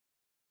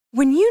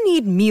When you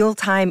need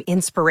mealtime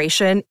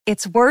inspiration,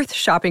 it's worth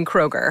shopping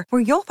Kroger,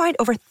 where you'll find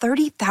over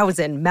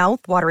 30,000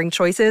 mouth-watering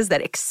choices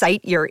that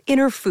excite your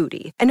inner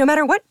foodie. And no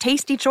matter what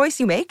tasty choice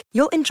you make,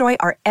 you'll enjoy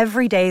our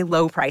everyday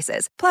low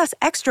prices, plus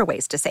extra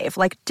ways to save,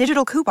 like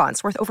digital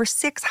coupons worth over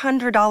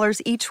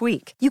 $600 each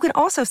week. You can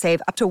also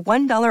save up to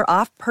 $1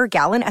 off per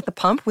gallon at the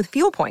pump with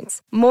fuel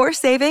points. More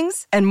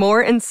savings and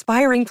more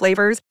inspiring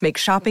flavors make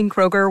shopping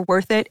Kroger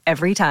worth it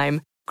every time.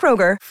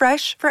 Kroger,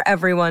 fresh for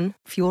everyone.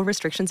 Fuel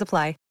restrictions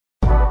apply.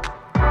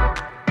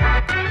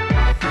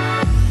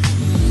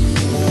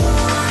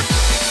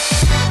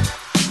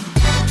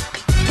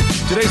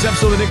 Today's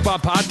episode of the Nick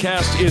Bob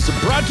Podcast is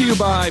brought to you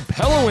by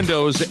Pella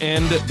Windows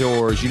and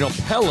Doors. You know,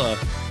 Pella,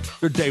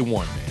 they're day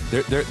one,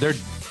 man. They're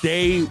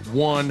day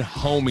one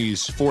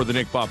homies for the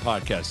Nick Bob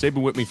Podcast. They've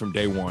been with me from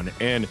day one.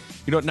 And,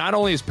 you know, not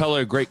only is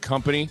Pella a great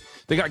company,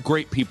 they got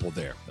great people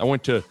there. I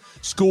went to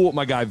school with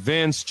my guy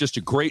Vince, just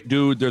a great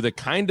dude. They're the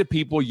kind of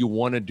people you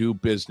want to do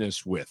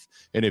business with.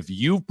 And if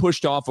you've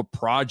pushed off a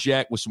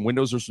project with some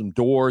windows or some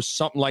doors,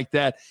 something like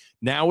that,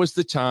 now is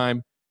the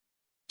time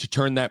to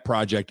turn that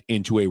project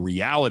into a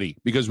reality,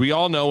 because we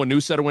all know a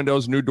new set of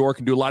windows, a new door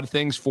can do a lot of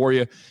things for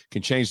you.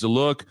 Can change the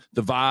look,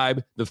 the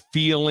vibe, the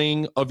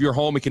feeling of your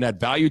home. It can add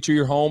value to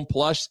your home.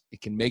 Plus,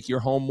 it can make your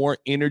home more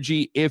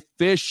energy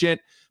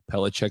efficient.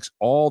 Pella checks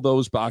all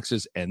those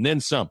boxes and then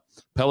some.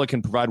 Pella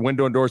can provide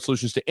window and door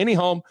solutions to any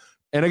home.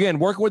 And again,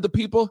 working with the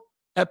people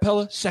at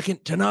Pella,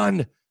 second to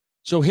none.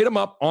 So hit them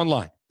up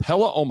online,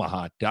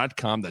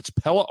 PellaOmaha.com. That's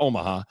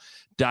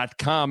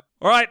PellaOmaha.com.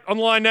 All right, on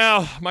the line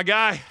now, my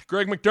guy,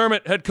 Greg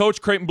McDermott, head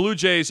coach, Creighton Blue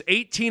Jays,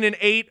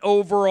 18-8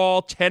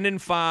 overall,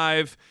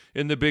 10-5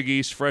 in the Big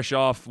East, fresh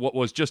off what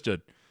was just a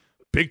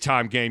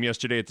big-time game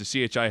yesterday at the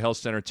CHI Health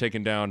Center,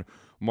 taking down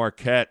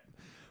Marquette.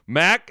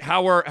 Mac,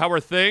 how are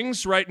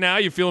things right now?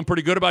 You feeling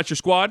pretty good about your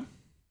squad?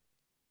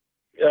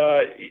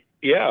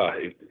 Yeah,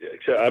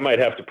 I might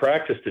have to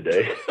practice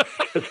today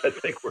because I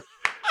think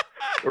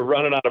we're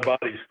running out of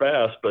bodies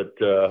fast. But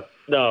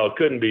no, it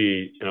couldn't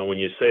be. You know, when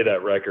you say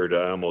that record,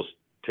 I almost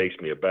takes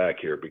me aback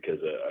here, because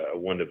I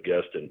wouldn't have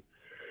guessed in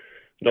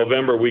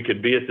November we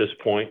could be at this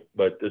point.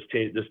 But this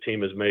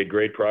team has made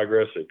great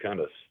progress. They've kind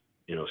of,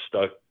 you know,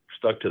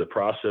 stuck to the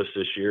process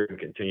this year and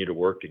continue to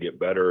work to get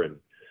better. And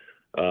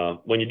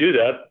when you do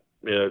that,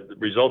 the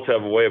results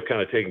have a way of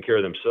kind of taking care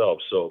of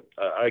themselves. So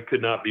I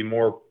could not be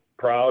more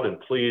proud and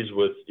pleased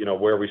with, you know,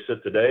 where we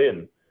sit today.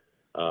 And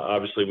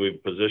obviously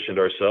we've positioned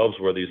ourselves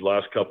where these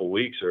last couple of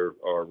weeks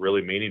are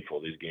really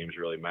meaningful. These games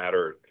really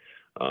matter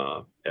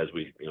as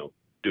we, you know,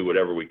 do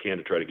whatever we can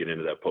to try to get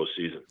into that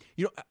postseason.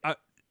 You know,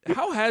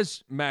 how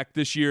has, Mac,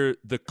 this year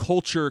the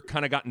culture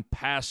kind of gotten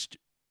passed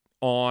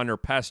on or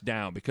passed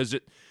down? Because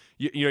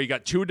you know, you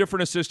got two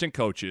different assistant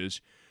coaches.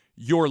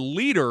 Your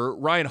leader,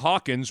 Ryan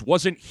Hawkins,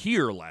 wasn't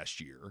here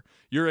last year.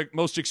 Your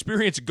most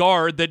experienced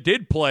guard that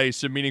did play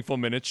some meaningful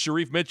minutes,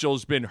 Sharif Mitchell,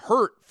 has been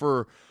hurt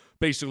for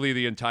basically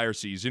the entire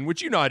season,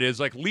 which, you know, it is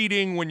like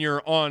leading when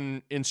you're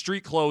in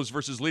street clothes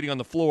versus leading on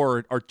the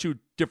floor are two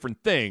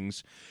different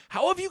things.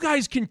 How have you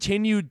guys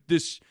continued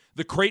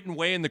the Creighton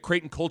way and the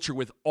Creighton culture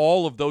with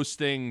all of those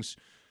things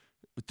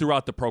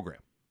throughout the program?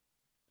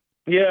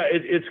 Yeah,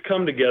 it's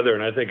come together,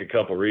 and I think a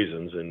couple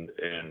reasons.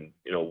 And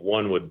you know,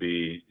 one would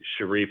be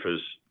Sharif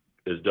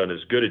has done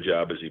as good a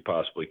job as he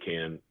possibly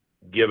can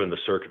given the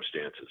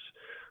circumstances.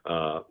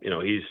 You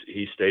know,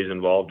 he stays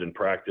involved in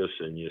practice,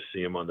 and you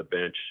see him on the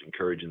bench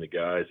encouraging the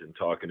guys and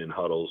talking in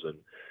huddles, and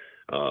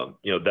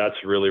you know, that's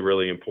really,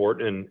 really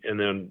important. And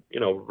then, you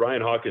know,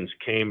 Ryan Hawkins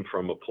came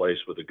from a place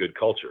with a good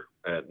culture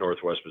at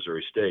Northwest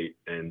Missouri State,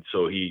 and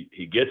so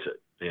he gets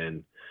it.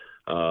 And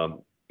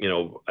you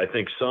know, I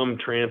think some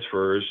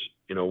transfers,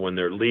 you know, when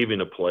they're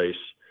leaving a place,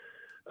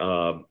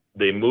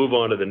 they move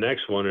on to the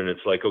next one, and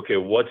it's like, okay,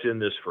 what's in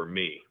this for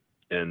me?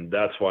 And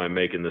that's why I'm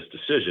making this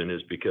decision,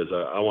 is because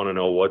I want to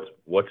know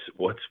what's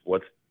going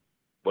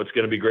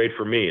to be great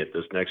for me at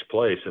this next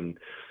place. And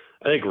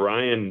I think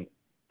Ryan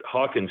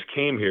Hawkins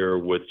came here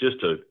with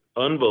just an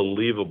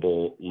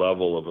unbelievable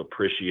level of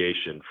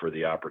appreciation for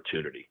the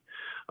opportunity.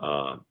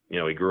 You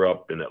know, he grew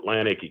up in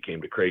Atlantic. He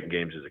came to Creighton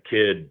games as a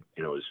kid.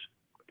 You know,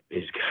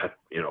 he's got,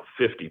 you know,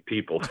 50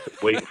 people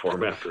waiting for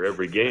him after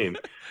every game.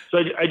 So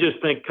I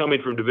just think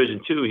coming from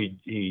Division II,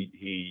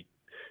 he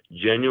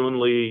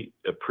genuinely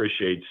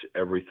appreciates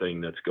everything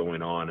that's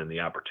going on and the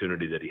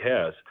opportunity that he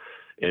has.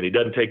 And he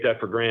doesn't take that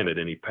for granted,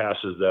 and he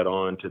passes that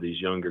on to these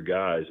younger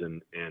guys.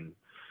 And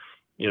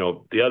you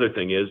know, the other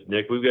thing is,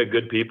 Nick, we've got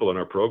good people in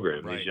our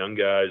program. Right. These young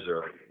guys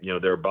are, you know,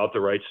 they're about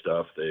the right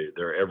stuff.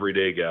 They're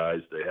everyday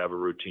guys. They have a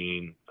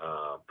routine.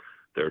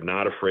 They're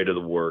not afraid of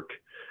the work.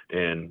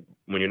 And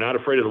when you're not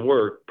afraid of the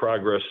work,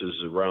 progress is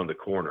around the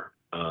corner.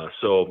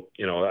 So,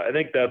 you know, I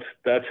think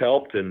that's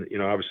helped. And, you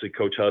know, obviously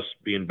Coach Huss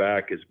being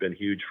back has been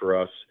huge for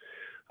us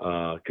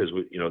because,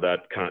 you know,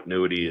 that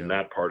continuity in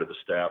that part of the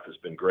staff has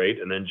been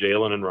great. And then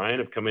Jalen and Ryan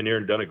have come in here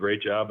and done a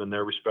great job in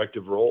their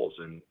respective roles.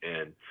 And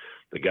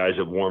the guys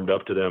have warmed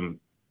up to them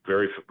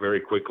very, very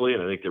quickly.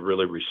 And I think they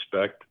really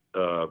respect,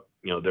 you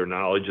know, their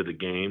knowledge of the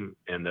game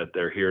and that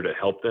they're here to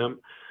help them.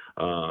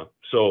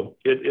 So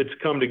it's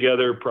come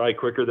together probably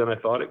quicker than I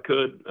thought it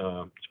could.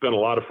 It's been a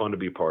lot of fun to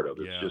be part of.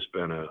 It's just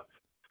been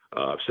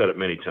I've said it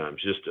many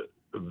times, just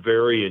a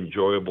very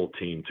enjoyable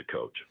team to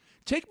coach.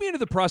 Take me into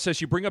the process.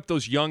 You bring up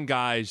those young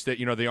guys that,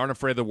 they aren't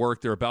afraid of the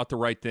work. They're about the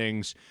right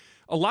things.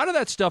 A lot of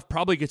that stuff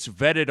probably gets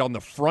vetted on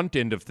the front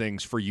end of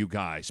things for you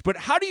guys. But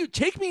how do you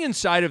take me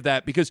inside of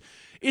that? Because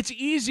it's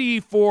easy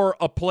for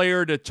a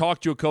player to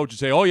talk to a coach and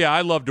say, "Oh yeah,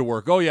 I love to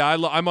work. Oh yeah,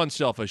 I'm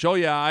unselfish. Oh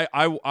yeah,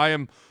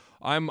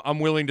 I'm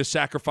willing to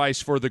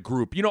sacrifice for the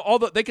group."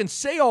 They can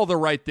say all the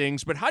right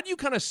things, but how do you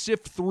kind of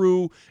sift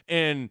through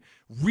and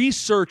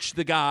research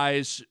the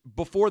guys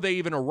before they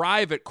even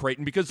arrive at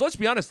Creighton? Because let's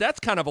be honest,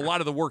 that's kind of a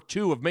lot of the work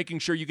too, of making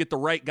sure you get the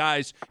right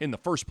guys in the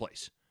first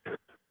place.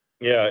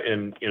 Yeah,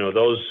 and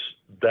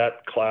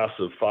that class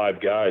of 5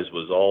 guys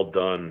was all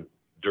done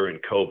during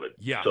COVID.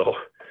 Yeah. So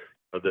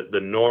the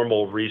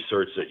normal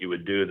research that you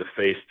would do, the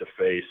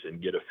face-to-face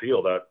and get a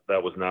feel,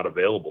 that was not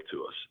available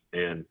to us.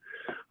 And,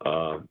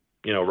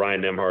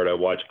 Ryan Nembhard, I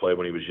watched play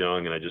when he was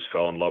young, and I just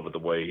fell in love with the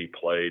way he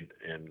played.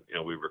 And,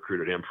 we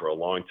recruited him for a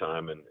long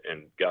time and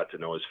got to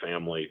know his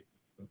family,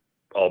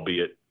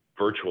 albeit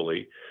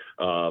virtually.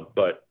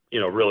 But,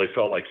 really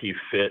felt like he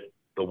fit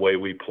the way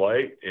we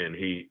play. And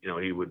he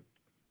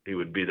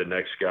would be the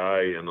next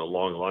guy in the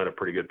long line of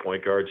pretty good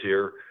point guards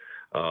here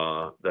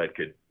that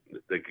could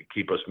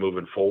keep us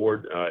moving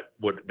forward.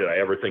 Did I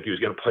ever think he was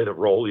going to play the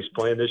role he's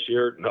playing this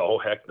year? No,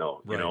 heck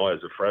no. Right.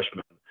 As a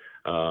freshman,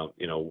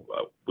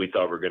 we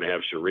thought we were going to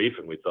have Sharif,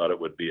 and we thought it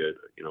would be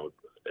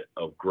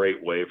a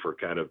great way for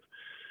kind of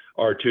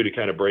R2 to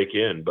kind of break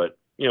in. But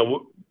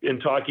in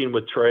talking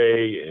with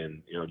Trey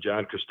and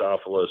John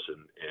Christophilus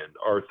and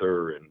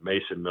Arthur and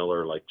Mason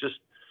Miller, like just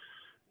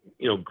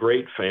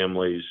great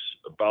families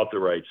about the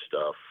right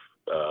stuff.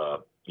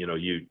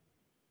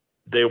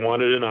 They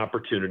wanted an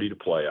opportunity to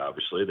play.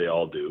 Obviously, they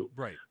all do.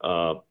 Right.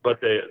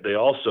 But they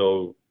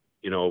also,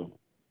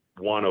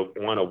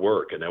 want to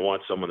work, and they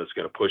want someone that's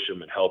going to push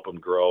them and help them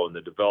grow. And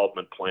the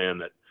development plan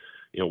that,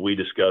 we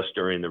discussed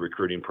during the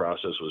recruiting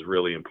process was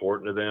really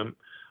important to them.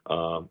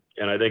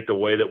 And I think the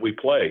way that we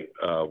play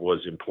was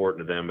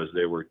important to them as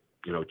they were,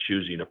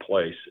 choosing a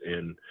place.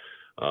 And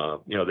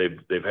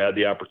they've had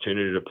the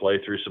opportunity to play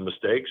through some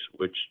mistakes,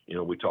 which,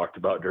 we talked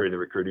about during the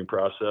recruiting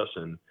process.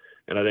 And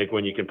I think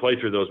when you can play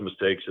through those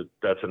mistakes,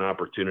 that's an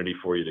opportunity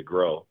for you to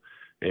grow.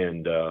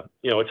 And,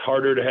 it's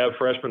harder to have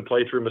freshmen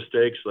play through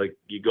mistakes. Like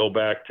you go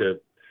back to,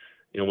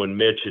 when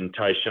Mitch and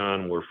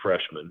Tyshawn were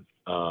freshmen,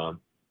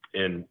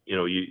 and,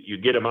 you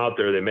get them out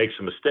there, they make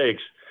some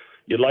mistakes.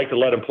 You'd like to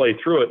let them play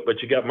through it,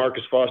 but you got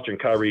Marcus Foster and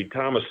Kyrie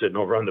Thomas sitting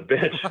over on the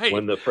bench right.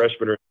 when the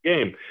freshmen are in the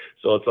game.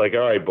 So it's like, all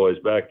right, boys,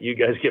 you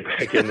guys get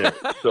back in there.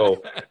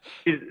 So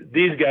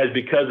these guys,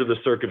 because of the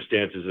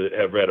circumstances,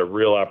 have had a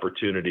real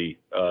opportunity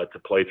to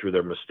play through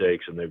their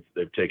mistakes, and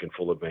they've taken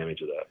full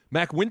advantage of that.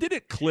 Mac, when did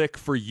it click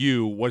for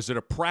you? Was it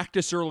a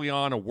practice early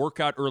on, a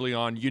workout early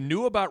on? You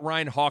knew about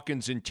Ryan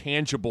Hawkins'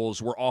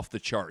 intangibles were off the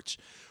charts.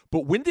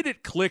 But when did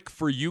it click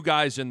for you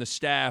guys and the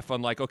staff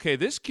on like, okay,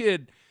 this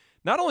kid –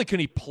 not only can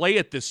he play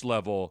at this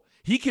level,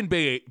 he can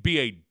be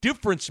a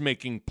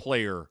difference-making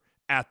player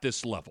at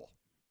this level?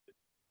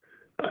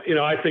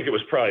 I think it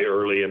was probably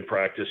early in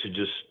practice. He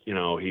just,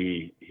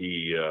 he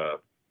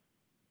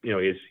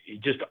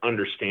just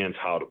understands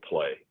how to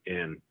play.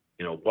 And,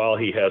 while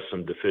he has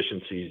some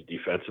deficiencies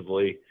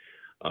defensively,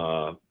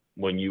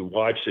 when you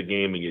watch the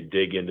game and you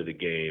dig into the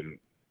game,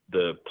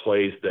 the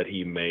plays that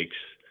he makes,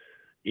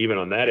 even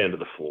on that end of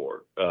the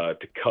floor,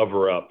 to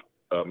cover up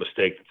a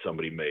mistake that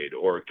somebody made,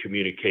 or a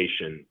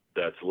communication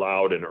that's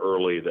loud and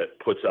early that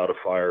puts out a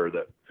fire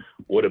that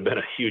would have been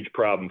a huge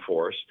problem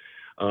for us.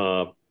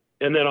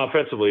 And then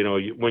offensively,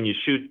 when you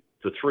shoot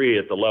the three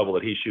at the level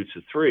that he shoots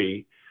the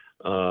three,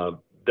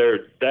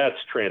 that's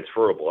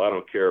transferable. I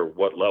don't care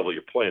what level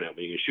you're playing at. I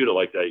mean, you can shoot it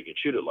like that, you can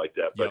shoot it like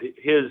that. But yep.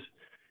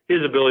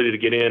 his ability to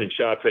get in and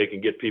shot fake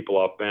and get people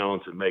off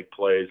balance and make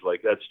plays,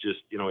 like that's just,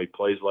 he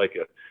plays like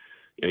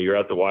you're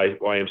at the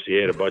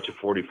YMCA and a bunch of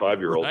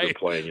 45-year-olds right. are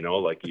playing,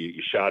 like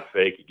you shot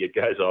fake, you get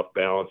guys off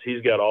balance.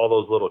 He's got all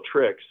those little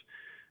tricks.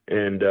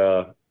 And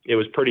it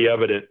was pretty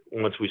evident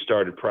once we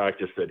started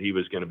practice that he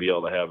was going to be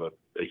able to have a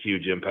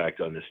huge impact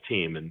on this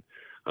team. And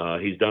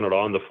he's done it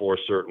on the floor,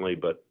 certainly.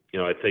 But,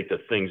 I think the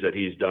things that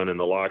he's done in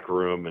the locker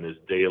room and his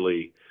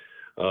daily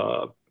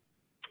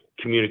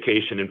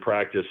communication in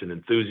practice and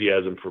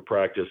enthusiasm for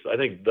practice, I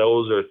think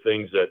those are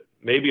things that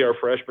maybe our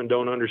freshmen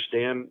don't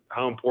understand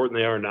how important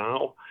they are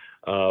now.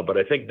 But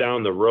I think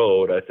down the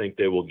road, I think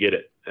they will get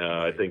it.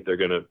 I think they're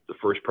the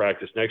first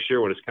practice next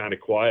year when it's kind of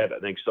quiet, I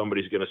think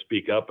somebody's going to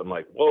speak up and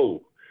like,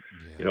 whoa,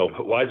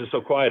 why is it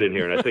so quiet in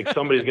here? And I think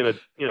somebody's going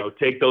to,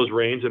 take those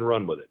reins and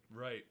run with it.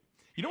 Right.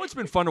 What's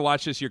been fun to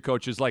watch this year,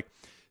 Coach, is like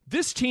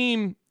this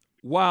team,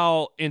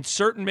 while in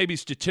certain maybe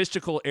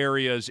statistical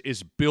areas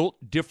is built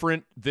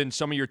different than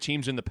some of your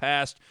teams in the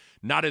past,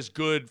 not as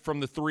good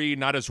from the three,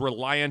 not as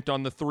reliant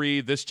on the three.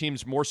 This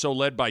team's more so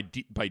led by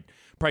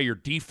probably your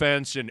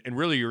defense and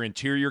really your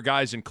interior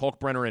guys in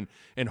Kalkbrenner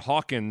and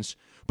Hawkins.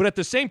 But at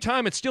the same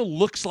time, it still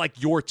looks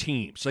like your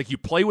teams. Like you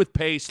play with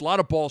pace, a lot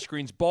of ball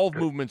screens, ball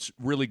movement's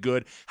really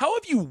good. How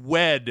have you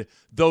wed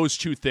those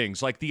two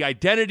things, like the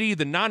identity,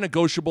 the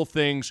non-negotiable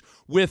things,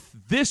 with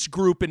this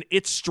group and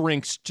its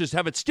strengths, just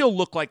have it still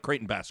look like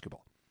Creighton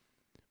basketball?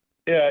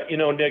 Yeah,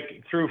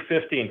 Nick, through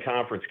 15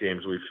 conference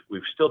games,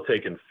 we've still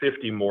taken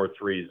 50 more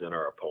threes than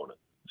our opponent.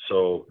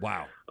 So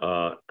wow.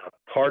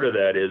 Part of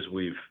that is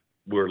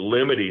we're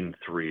limiting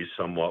threes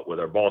somewhat with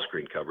our ball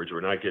screen coverage.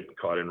 We're not getting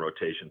caught in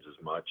rotations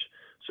as much.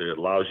 So it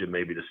allows you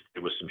maybe to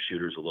stay with some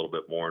shooters a little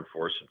bit more and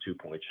force some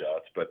 2-point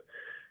shots. But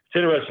it's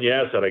interesting you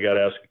asked that. I got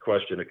asked a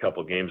question a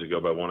couple of games ago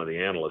by one of the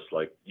analysts.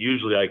 Like,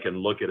 usually I can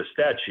look at a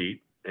stat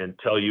sheet and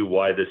tell you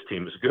why this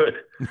team is good.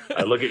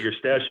 I look at your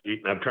stat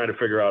sheet and I'm trying to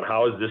figure out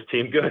how is this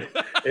team good.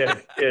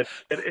 And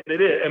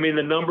it is. I mean,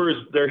 the numbers,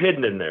 they're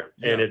hidden in there.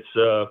 Yeah. And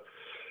it's,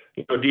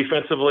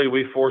 defensively,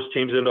 we force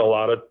teams into a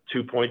lot of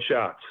 2-point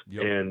shots.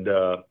 Yep. And,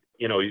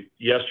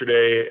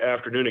 yesterday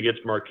afternoon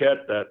against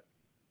Marquette,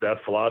 that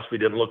philosophy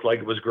didn't look like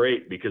it was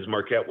great because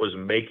Marquette was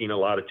making a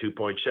lot of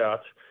 2-point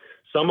shots.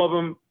 Some of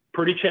them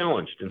pretty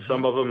challenged, and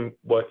some of them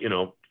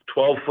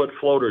 12-foot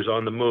floaters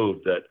on the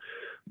move that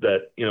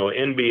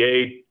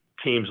NBA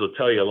teams will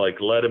tell you,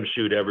 like, let them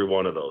shoot every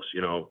one of those.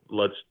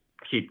 Let's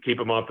keep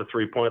them off the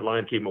 3-point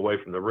line, keep them away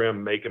from the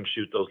rim, make them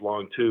shoot those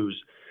long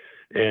twos.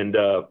 And,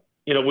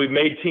 we've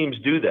made teams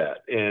do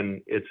that,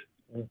 and it's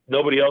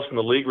nobody else in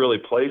the league really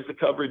plays the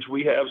coverage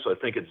we have. So I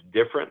think it's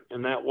different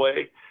in that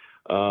way.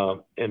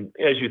 And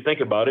as you think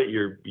about it,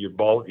 you're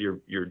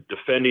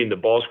defending the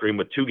ball screen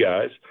with 2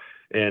 guys,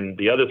 and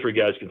the other 3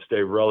 guys can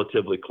stay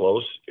relatively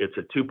close. It's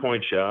a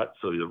 2-point shot,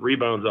 so the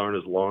rebounds aren't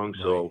as long.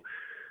 Right. So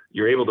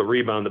you're able to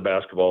rebound the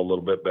basketball a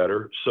little bit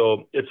better.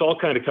 So it's all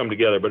kind of come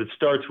together, but it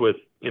starts with,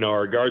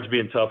 our guards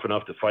being tough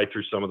enough to fight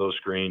through some of those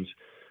screens.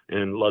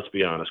 And let's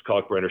be honest,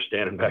 Kalkbrenner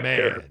standing back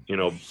there,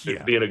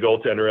 being a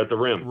goaltender at the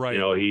rim. Right.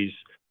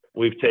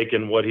 We've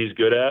taken what he's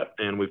good at,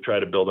 and we've tried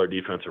to build our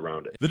defense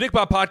around it. The Nick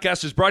Bob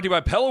Podcast is brought to you by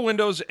Pella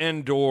Windows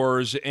and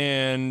Doors,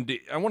 and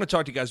I want to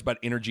talk to you guys about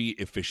energy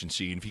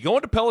efficiency. And if you go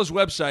onto Pella's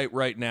website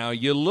right now,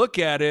 you look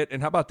at it,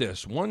 and how about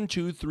this? 1,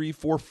 2, 3,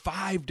 4,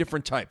 5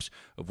 different types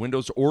of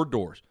windows or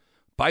doors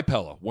by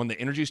Pella won the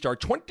Energy Star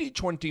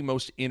 2020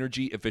 Most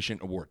Energy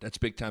Efficient Award. That's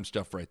big-time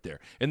stuff right there.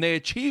 And they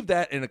achieved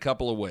that in a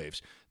couple of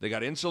ways. They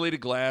got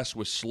insulated glass,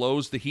 which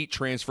slows the heat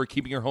transfer,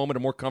 keeping your home at a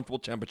more comfortable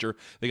temperature.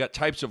 They got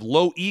types of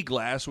low-E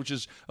glass, which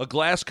is a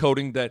glass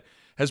coating that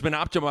has been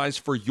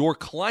optimized for your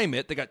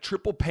climate. They got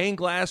triple pane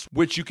glass,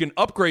 which you can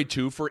upgrade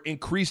to for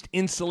increased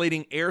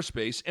insulating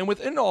airspace. And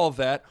within all of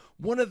that,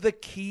 one of the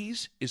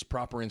keys is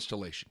proper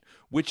installation,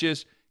 which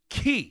is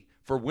key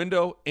for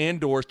window and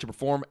doors to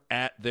perform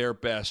at their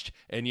best.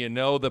 And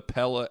the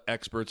Pella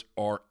experts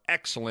are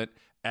excellent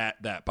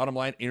at that. Bottom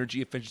line,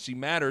 energy efficiency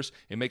matters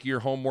in making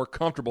your home more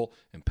comfortable,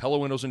 and Pella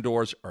windows and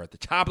doors are at the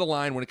top of the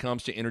line when it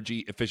comes to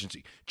energy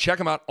efficiency. Check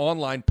them out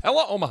online,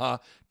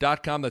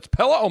 PellaOmaha.com. That's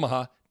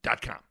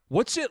PellaOmaha.com.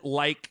 What's it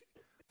like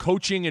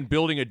coaching and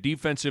building a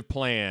defensive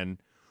plan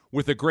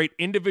with a great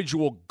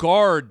individual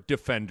guard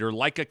defender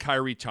like a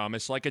Kyrie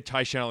Thomas, like a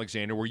Tyshawn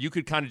Alexander, where you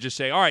could kind of just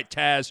say, all right,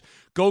 Taz,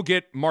 go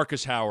get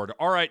Marcus Howard.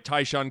 All right,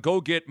 Tyshawn,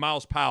 go get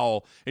Miles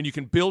Powell, and you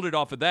can build it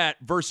off of that,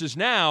 versus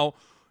now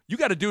you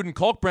got a dude in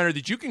Kalkbrenner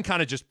that you can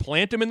kind of just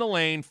plant him in the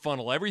lane,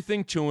 funnel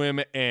everything to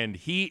him, and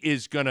he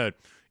is going to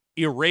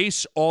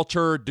erase,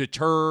 alter,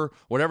 deter,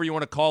 whatever you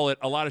want to call it,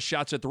 a lot of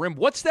shots at the rim.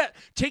 What's that?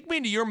 Take me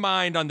into your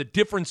mind on the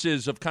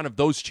differences of kind of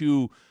those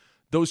two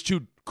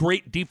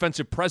great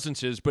defensive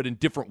presences, but in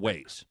different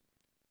ways.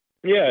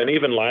 Yeah, and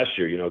even last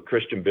year,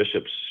 Christian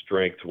Bishop's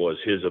strength was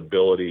his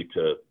ability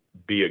to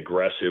be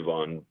aggressive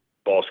on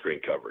ball screen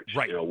coverage.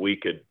 Right. We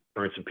could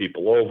turn some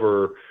people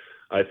over.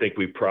 I think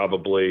we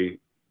probably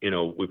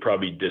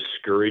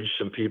discouraged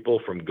some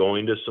people from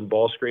going to some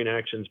ball screen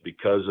actions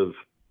because of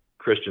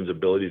Christian's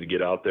ability to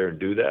get out there and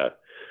do that.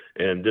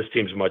 And this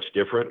team's much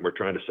different. We're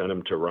trying to send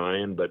him to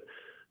Ryan, but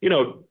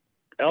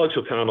Alex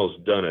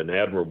O'Connell's done an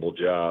admirable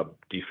job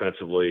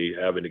defensively,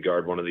 having to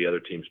guard one of the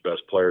other team's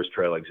best players.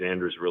 Trey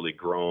Alexander's really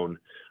grown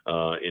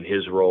in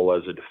his role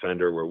as a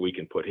defender, where we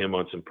can put him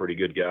on some pretty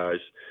good guys.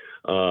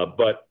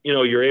 But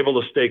you're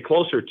able to stay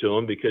closer to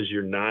him because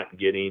you're not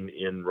getting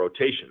in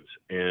rotations.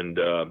 And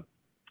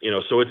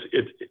so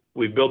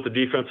we've built the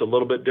defense a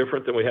little bit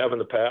different than we have in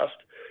the past.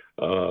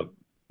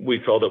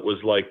 We felt it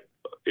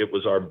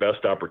was our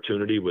best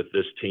opportunity with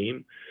this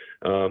team.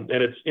 And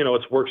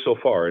it's worked so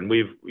far, and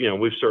we've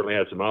certainly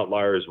had some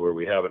outliers where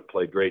we haven't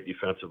played great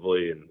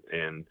defensively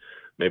and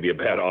maybe a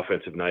bad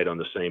offensive night on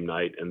the same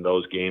night. And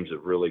those games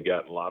have really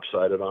gotten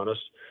lopsided on us.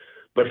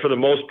 But for the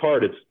most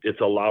part,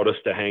 it's allowed us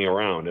to hang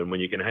around. And when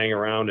you can hang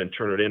around and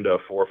turn it into a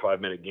 4 or 5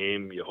 minute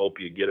game, you hope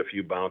you get a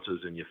few bounces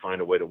and you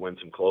find a way to win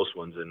some close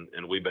ones.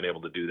 And we've been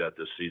able to do that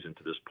this season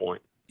to this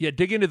point. Yeah,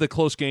 dig into the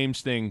close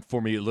games thing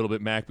for me a little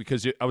bit, Mac,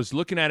 because I was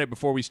looking at it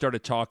before we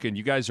started talking.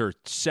 You guys are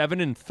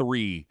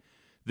 7-3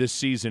 this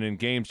season in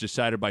games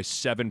decided by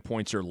 7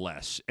 points or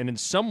less. And in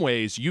some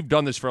ways, you've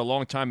done this for a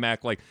long time,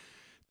 Mac. Like,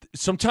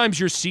 sometimes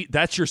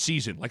that's your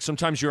season. Like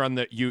sometimes you're on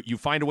you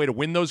find a way to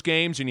win those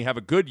games and you have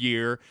a good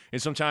year,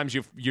 and sometimes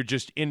you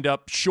just end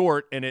up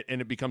short and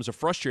it becomes a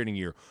frustrating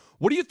year.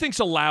 What do you think's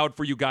allowed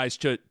for you guys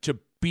to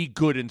be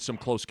good in some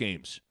close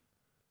games?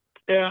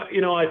 Yeah,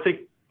 I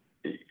think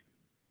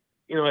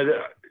a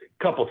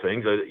couple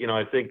things.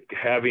 I think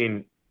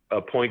having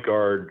a point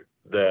guard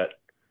that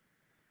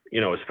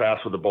is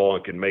fast with the ball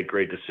and can make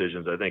great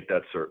decisions, I think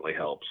that certainly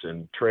helps.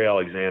 And Trey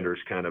Alexander's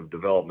kind of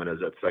development as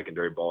that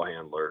secondary ball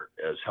handler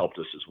has helped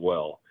us as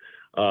well.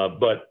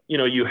 But,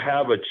 you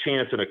have a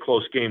chance in a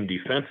close game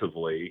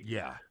defensively.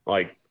 Yeah.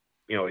 Like,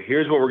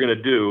 here's what we're going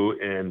to do,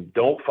 and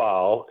don't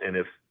foul. And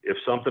if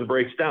something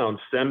breaks down,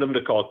 send them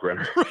to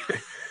Kalkbrenner.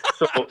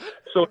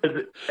 So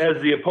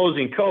as the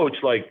opposing coach,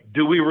 like,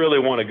 do we really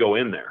want to go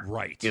in there?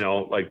 Right.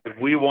 Like,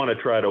 we want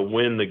to try to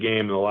win the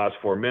game in the last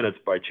 4 minutes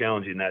by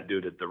challenging that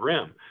dude at the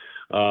rim.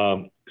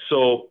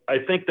 So I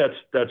think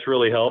that's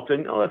really helped.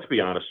 And let's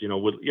be honest,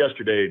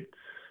 yesterday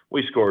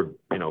we scored,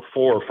 4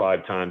 or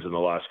 5 times in the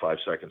last 5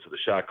 seconds of the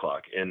shot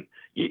clock. And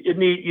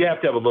you have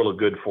to have a little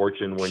good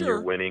fortune when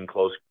you're winning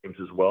close games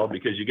as well,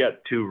 because you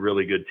got 2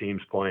 really good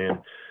teams playing.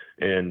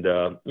 And,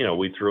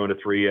 we threw in a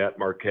 3 at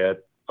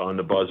Marquette on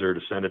the buzzer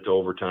to send it to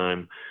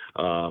overtime.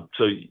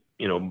 So,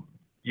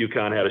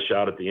 UConn had a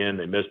shot at the end.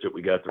 They missed it.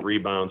 We got the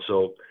rebound.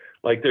 So,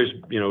 like, there's,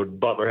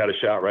 Butler had a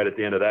shot right at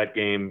the end of that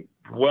game.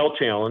 Well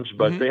challenged,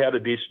 but they had a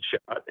decent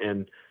shot.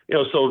 And,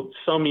 so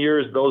some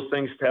years those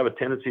things have a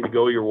tendency to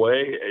go your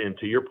way. And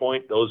to your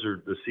point, those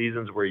are the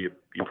seasons where you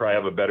probably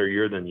have a better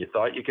year than you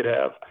thought you could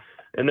have.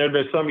 And then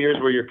there's some years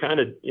where you're kind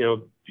of,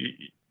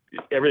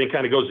 everything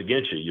kind of goes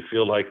against you. You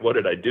feel like, what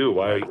did I do?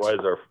 Why is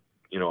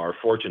our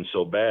fortune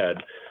so bad?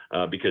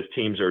 Because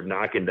teams are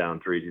knocking down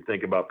threes. You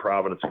think about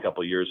Providence a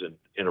couple of years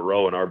in a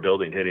row in our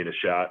building hitting a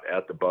shot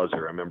at the buzzer.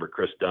 I remember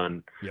Chris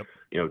Dunn,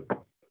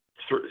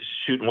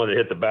 shooting one that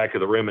hit the back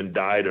of the rim and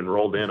died and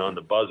rolled in on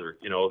the buzzer.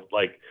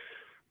 Like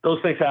those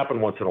things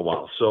happen once in a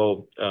while.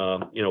 So,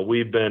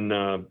 we've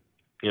been,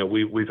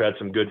 we've had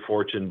some good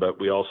fortune, but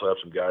we also have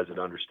some guys that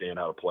understand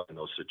how to play in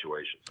those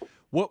situations.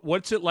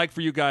 What's it like for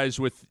you guys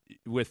with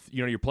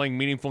you're playing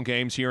meaningful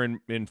games here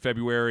in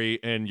February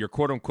and you're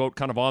quote unquote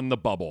kind of on the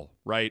bubble,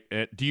 right?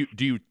 Do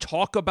you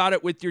talk about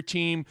it with your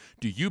team?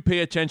 Do you pay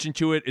attention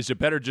to it? Is it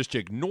better just to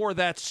ignore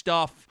that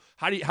stuff?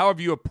 How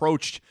have you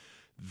approached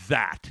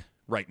that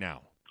right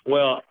now?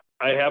 Well,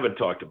 I haven't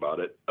talked about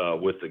it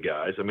with the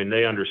guys. I mean,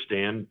 they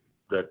understand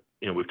that,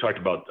 we've talked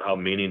about how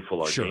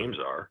meaningful our games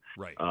are.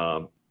 Right.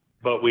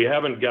 But we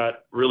haven't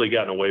really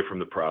gotten away from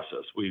the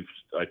process.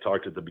 I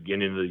talked at the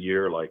beginning of the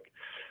year, like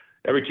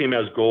every team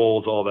has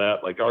goals, all that.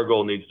 Like our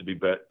goal needs to be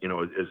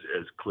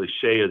as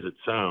cliche as it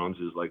sounds,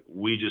 is like,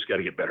 we just got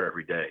to get better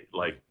every day.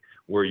 Like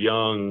we're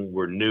young,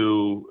 we're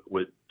new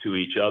to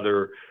each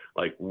other.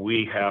 Like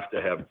we have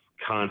to have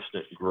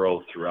constant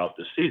growth throughout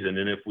the season.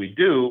 And if we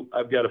do,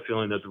 I've got a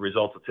feeling that the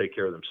results will take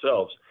care of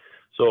themselves.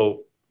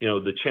 So,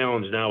 the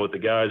challenge now with the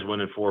guys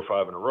winning 4 or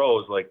 5 in a row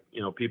is like,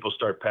 people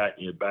start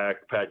patting you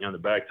on the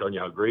back, telling you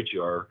how great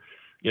you are.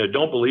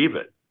 Don't believe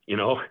it,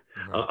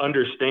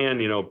 understand,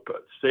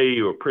 say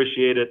you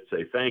appreciate it,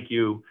 say thank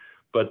you,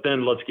 but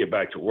then let's get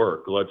back to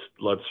work.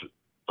 Let's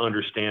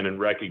understand and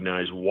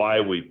recognize why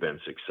we've been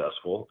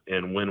successful.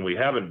 And when we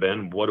haven't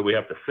been, what do we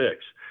have to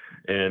fix?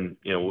 And,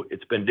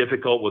 it's been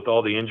difficult with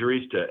all the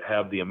injuries to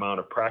have the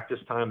amount of practice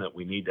time that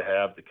we need to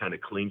have to kind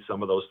of clean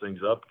some of those things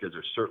up, because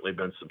there's certainly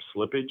been some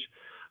slippage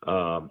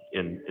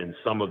in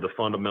some of the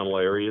fundamental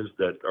areas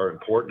that are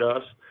important to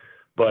us.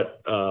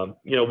 But,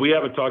 we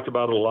haven't talked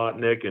about it a lot,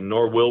 Nick, and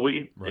nor will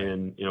we. Right.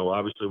 And,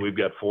 obviously we've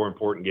got 4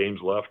 important games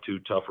left, 2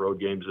 tough road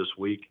games this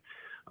week.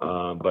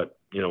 But,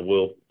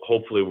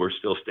 hopefully we're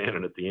still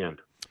standing at the end.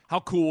 How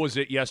cool was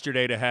it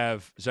yesterday to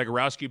have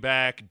Zagorowski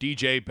back,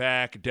 DJ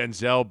back,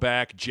 Denzel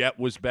back, Jet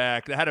was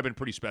back? That had to have been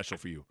pretty special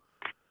for you.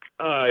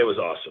 It was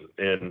awesome.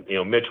 And,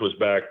 Mitch was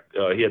back.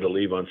 He had to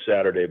leave on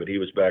Saturday, but he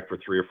was back for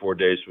 3 or 4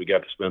 days. So we got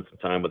to spend some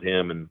time with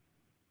him. And,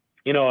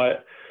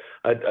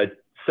 I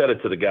said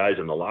it to the guys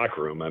in the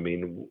locker room. I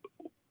mean,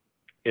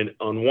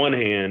 on one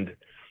hand,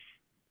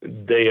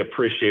 they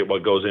appreciate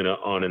what goes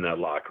on in that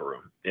locker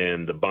room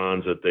and the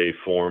bonds that they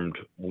formed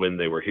when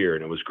they were here.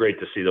 And it was great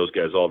to see those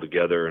guys all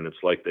together. And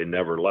it's like they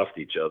never left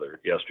each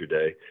other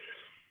yesterday.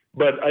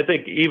 But I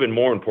think even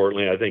more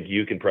importantly, I think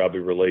you can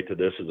probably relate to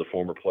this as a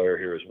former player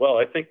here as well.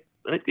 I think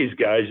these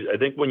guys,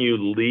 when you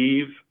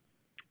leave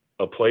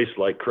a place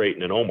like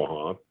Creighton in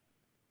Omaha,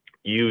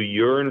 you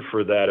yearn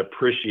for that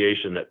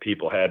appreciation that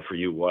people had for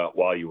you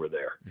while you were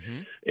there.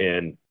 Mm-hmm.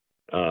 And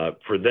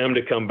for them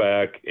to come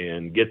back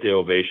and get the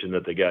ovation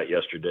that they got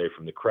yesterday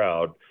from the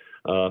crowd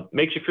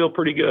makes you feel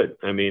pretty good.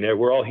 I mean,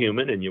 we're all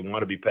human, and you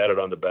want to be patted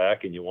on the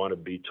back, and you want to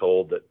be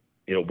told that,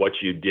 what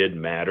you did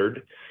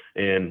mattered.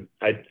 And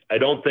I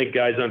don't think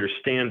guys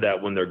understand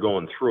that when they're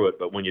going through it,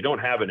 but when you don't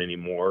have it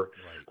anymore,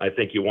 right, I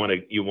think you want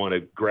to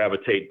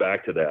gravitate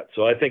back to that.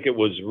 So I think it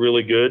was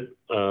really good,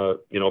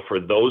 for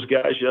those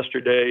guys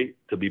yesterday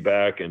to be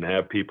back and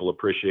have people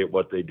appreciate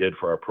what they did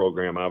for our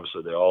program.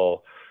 Obviously, they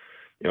all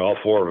all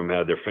four of them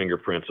had their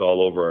fingerprints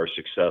all over our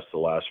success the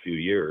last few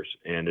years.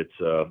 And it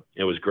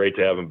was great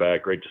to have them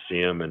back, great to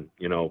see them, and,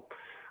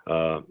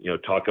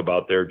 talk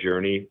about their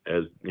journey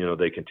as,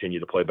 they continue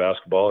to play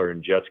basketball, or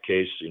in Jet's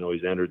case,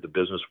 he's entered the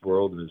business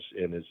world and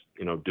is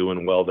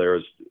doing well there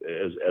as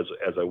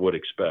I would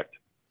expect.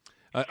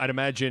 I'd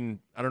imagine,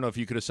 I don't know if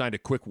you could have signed a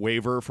quick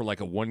waiver for like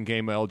a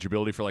one-game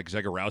eligibility for like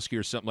Zagorowski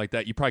or something like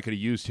that. You probably could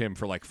have used him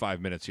for like 5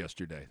 minutes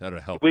yesterday. That would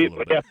have helped a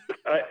little bit.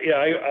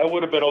 I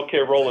would have been okay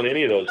rolling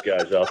any of those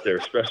guys out there,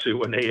 especially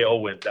when they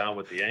all went down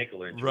with the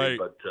ankle injury. Right.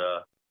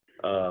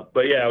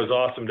 But yeah, it was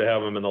awesome to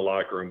have them in the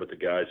locker room with the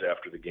guys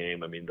after the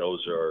game. I mean,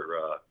 those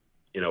are,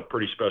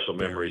 pretty special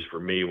memories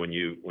for me when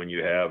you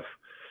have,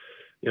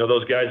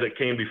 those guys that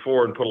came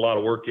before and put a lot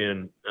of work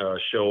in,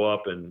 show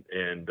up and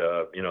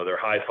they're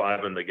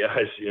high-fiving the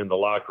guys in the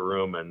locker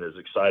room, and as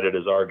excited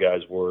as our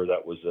guys were,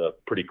 that was a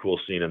pretty cool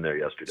scene in there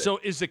yesterday. So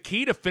is the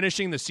key to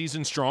finishing the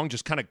season strong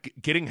just kind of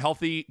getting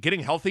healthy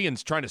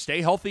and trying to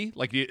stay healthy?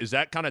 Like, is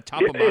that kind of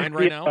top of mind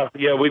right now?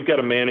 Yeah, we've got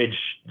to manage,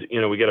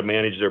 we got to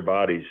manage their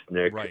bodies,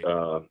 Nick. Right.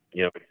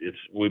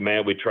 We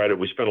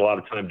spend a lot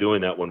of time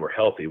doing that when we're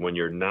healthy. When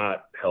you're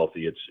not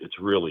healthy, it's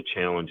really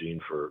challenging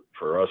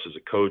for us as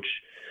a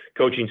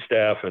coaching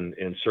staff, and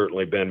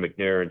certainly Ben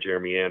McNair and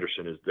Jeremy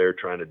Anderson is there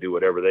trying to do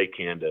whatever they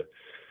can to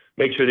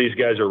make sure these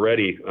guys are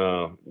ready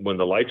when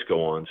the lights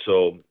go on.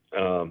 So,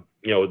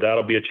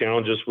 that'll be a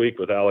challenge this week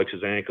with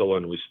Alex's ankle,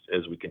 and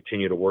as we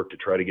continue to work to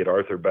try to get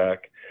Arthur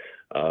back.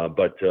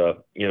 But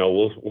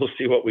we'll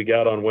see what we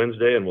got on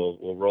Wednesday, and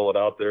we'll roll it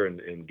out there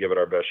and give it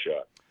our best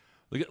shot.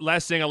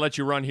 Last thing, I'll let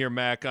you run here,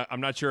 Mac.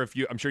 I'm not sure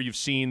I'm sure you've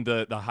seen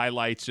the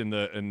highlights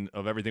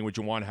of everything with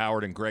Juwan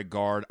Howard and Greg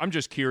Gard. I'm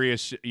just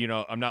curious.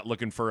 I'm not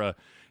looking for a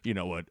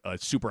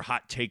super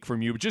hot take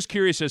from you, but just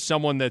curious, as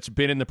someone that's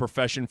been in the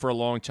profession for a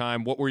long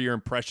time, what were your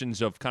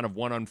impressions of kind of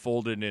what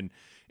unfolded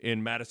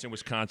in Madison,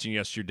 Wisconsin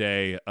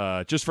yesterday?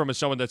 Just from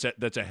someone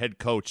that's a head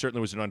coach, certainly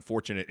was an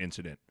unfortunate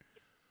incident.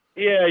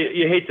 Yeah,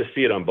 you hate to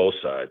see it on both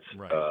sides,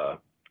 right?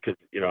 Because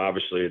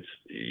obviously it's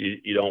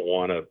you don't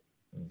want to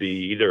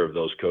be either of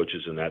those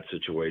coaches in that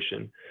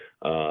situation.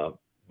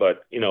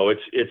 But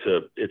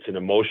it's an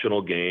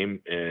emotional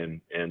game,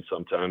 and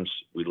sometimes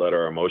we let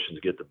our emotions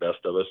get the best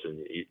of us,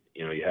 and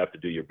you have to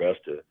do your best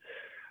to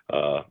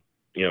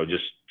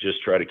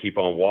just try to keep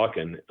on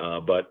walking.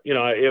 But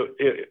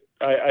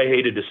I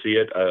hated to see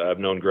it. I've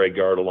known Greg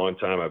Gard a long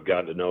time. I've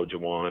gotten to know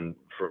Juwan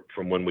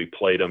from when we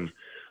played him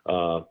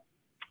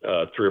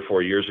 3 or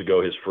 4 years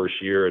ago, his first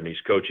year, and he's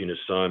coaching his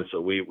son.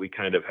 So we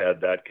kind of had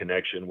that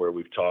connection where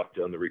we've talked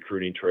on the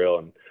recruiting trail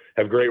and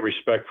have great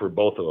respect for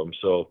both of them.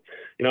 So,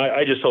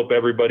 I just hope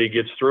everybody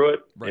gets through it.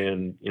 Right.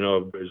 And,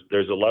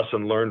 there's a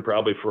lesson learned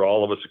probably for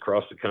all of us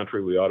across the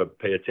country. We ought to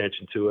pay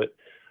attention to it.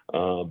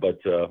 But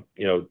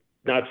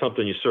not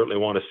something you certainly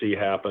want to see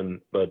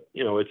happen, but,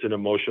 it's an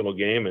emotional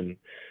game, and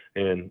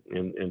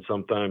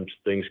sometimes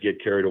things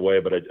get carried away,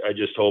 but I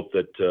just hope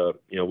that,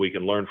 we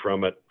can learn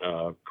from it.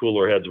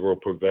 Cooler heads will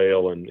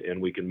prevail,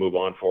 and we can move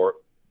on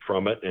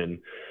from it. And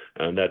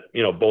that,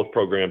 both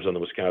programs on the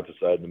Wisconsin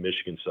side and the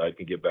Michigan side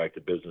can get back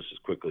to business as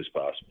quickly as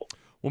possible.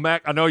 Well,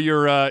 Mac, I know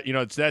you're,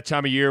 it's that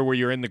time of year where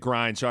you're in the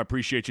grind, so I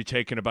appreciate you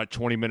taking about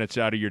 20 minutes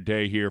out of your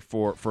day here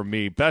for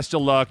me. Best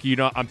of luck.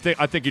 I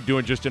think you're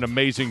doing just an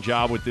amazing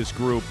job with this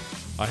group.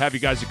 I have you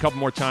guys a couple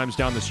more times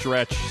down the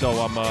stretch, so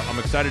I'm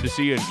excited to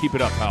see you, and keep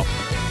it up, pal.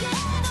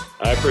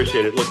 I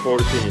appreciate it. Look forward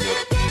to seeing you.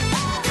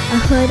 A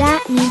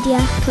Huda Media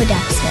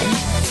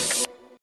Production.